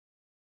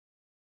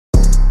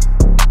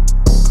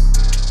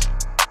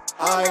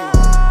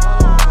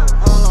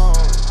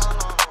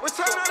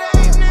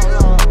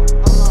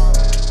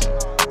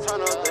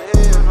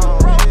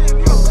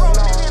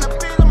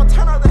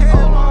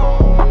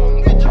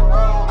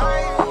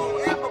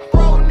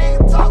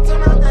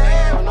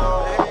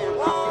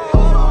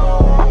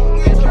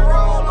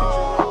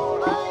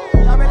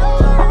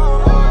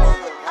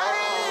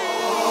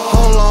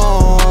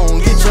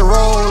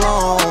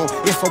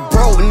If a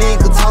broke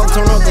nigga talk,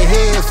 turn up the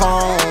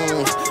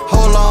headphones.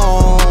 Hold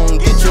on,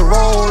 get your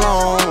roll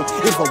on.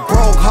 If a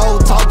broke hoe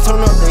talk, turn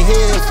up the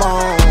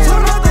headphones.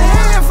 Turn up the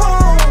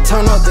headphones.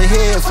 Turn up the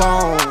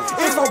headphones.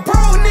 If a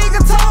broke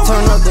nigga talk,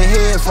 turn up the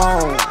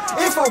headphones.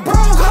 If a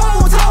broke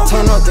hoe talk,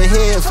 turn up the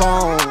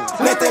headphones.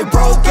 Let that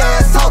broke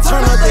ass talk,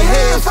 turn up the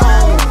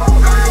headphones.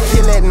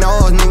 Kill that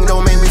noise, nigga,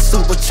 don't make me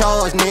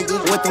supercharged, nigga.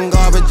 With them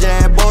garbage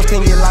ass boys,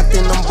 can't get locked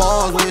in them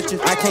bars with you.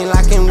 I can't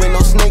lock in with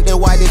no snake, that's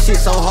why this shit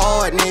so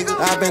hard, nigga.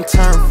 I been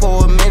turned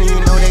for a minute, you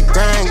know that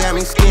grind got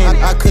me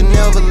skinny. I could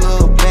never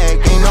look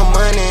back, ain't no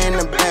money in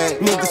the back.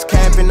 Niggas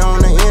capping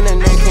on the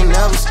internet, can't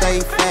never stay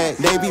fat.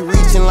 They be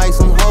reaching like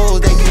some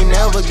hoes, they can't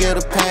never get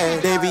a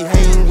pass. They be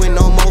hating with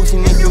no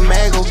motion, if you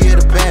mad, go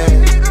get a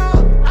bag.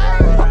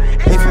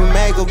 If you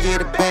mad, go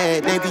get a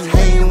bag. They be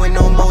hating with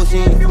no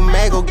motion, if you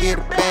mad, go get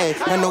a bag.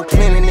 I know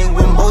cleaning it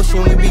with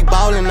motion, we be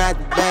ballin' out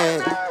the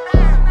bag.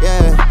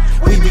 Yeah,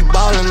 we be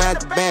ballin' out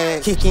the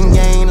bag. Kicking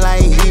game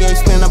like EA,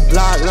 spin a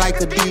block like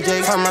a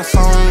DJ. Turn my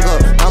song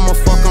up, I'ma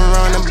fuck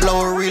around and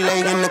blow a relay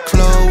in the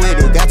club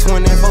with it. Got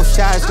 24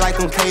 shots like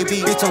I'm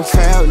KB, bitch, I'm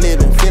trap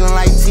living, feeling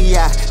like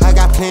T.I. I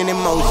got plenty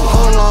motion.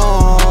 Hold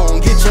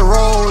on, get your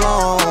roll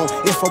on.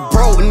 If a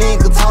broke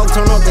nigga talk,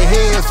 turn up the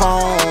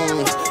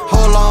headphones.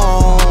 Hold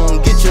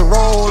on, get your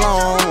roll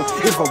on.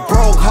 If a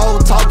broke hoe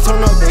talk,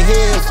 turn up the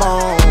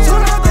headphones.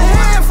 turn up the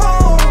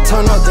headphones.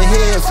 Turn up the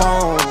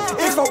headphones.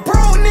 If a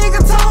broke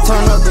nigga talk,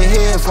 turn up the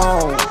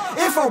headphones.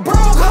 If a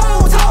broke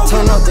hoe talk,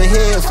 turn up the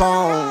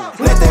headphones.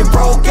 Let that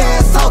broke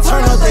ass talk,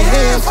 turn up the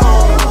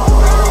headphones.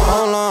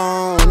 Hold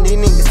on, these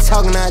niggas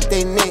talking out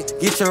they neck.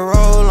 Get your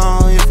roll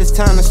on. If it's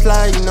time to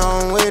slide, you know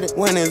I'm with it.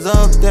 When it's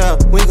up there,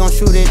 we gon'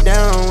 shoot it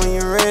down when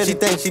you're ready. She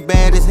think she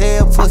bad as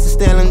hell, pussy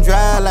still and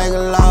dry like a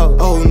log.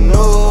 Oh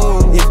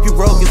no, if you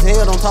broke as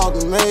hell, don't talk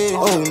to me.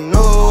 Oh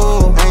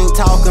no, I ain't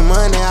talking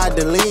money, I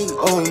delete.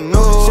 Oh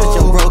no,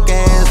 shut your broke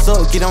ass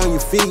up, get on your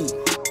feet.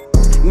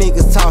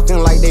 Niggas talking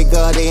like they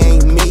God, they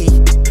ain't me.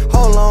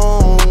 Hold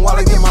on, while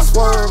I get my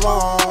swerve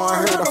on.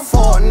 I heard a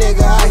fuck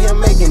nigga out here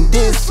making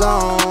this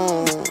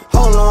song.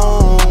 Hold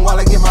on, while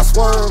I get my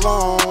swerve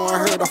on. I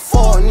heard a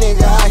fuck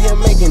nigga out here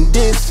making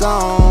this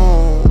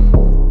song.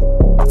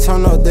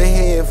 Turn up the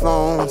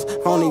headphones,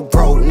 only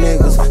broke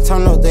niggas.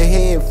 Turn up the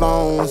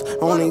headphones,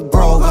 only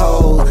broke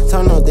hoes.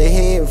 Turn up the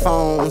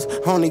headphones,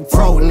 only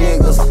broke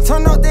niggas.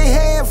 Turn up the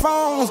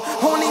headphones,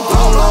 only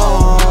broke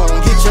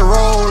hoes. Get your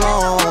roll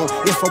on.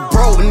 If a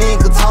broke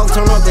nigga talk,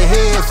 turn up the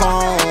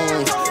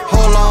headphones.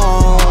 Hold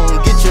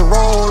on, get your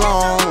roll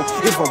on.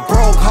 If a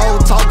broke hoe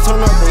talk,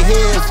 turn up the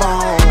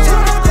headphones.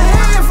 turn up the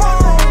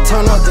headphones.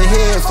 Turn up the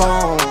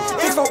headphones.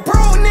 If a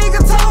broke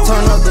nigga talk,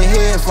 turn up the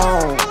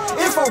headphones.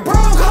 If a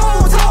broke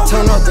hoe talk,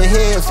 turn up the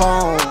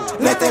headphones.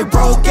 Let that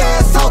broke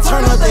ass talk,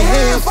 turn up the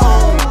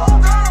headphones.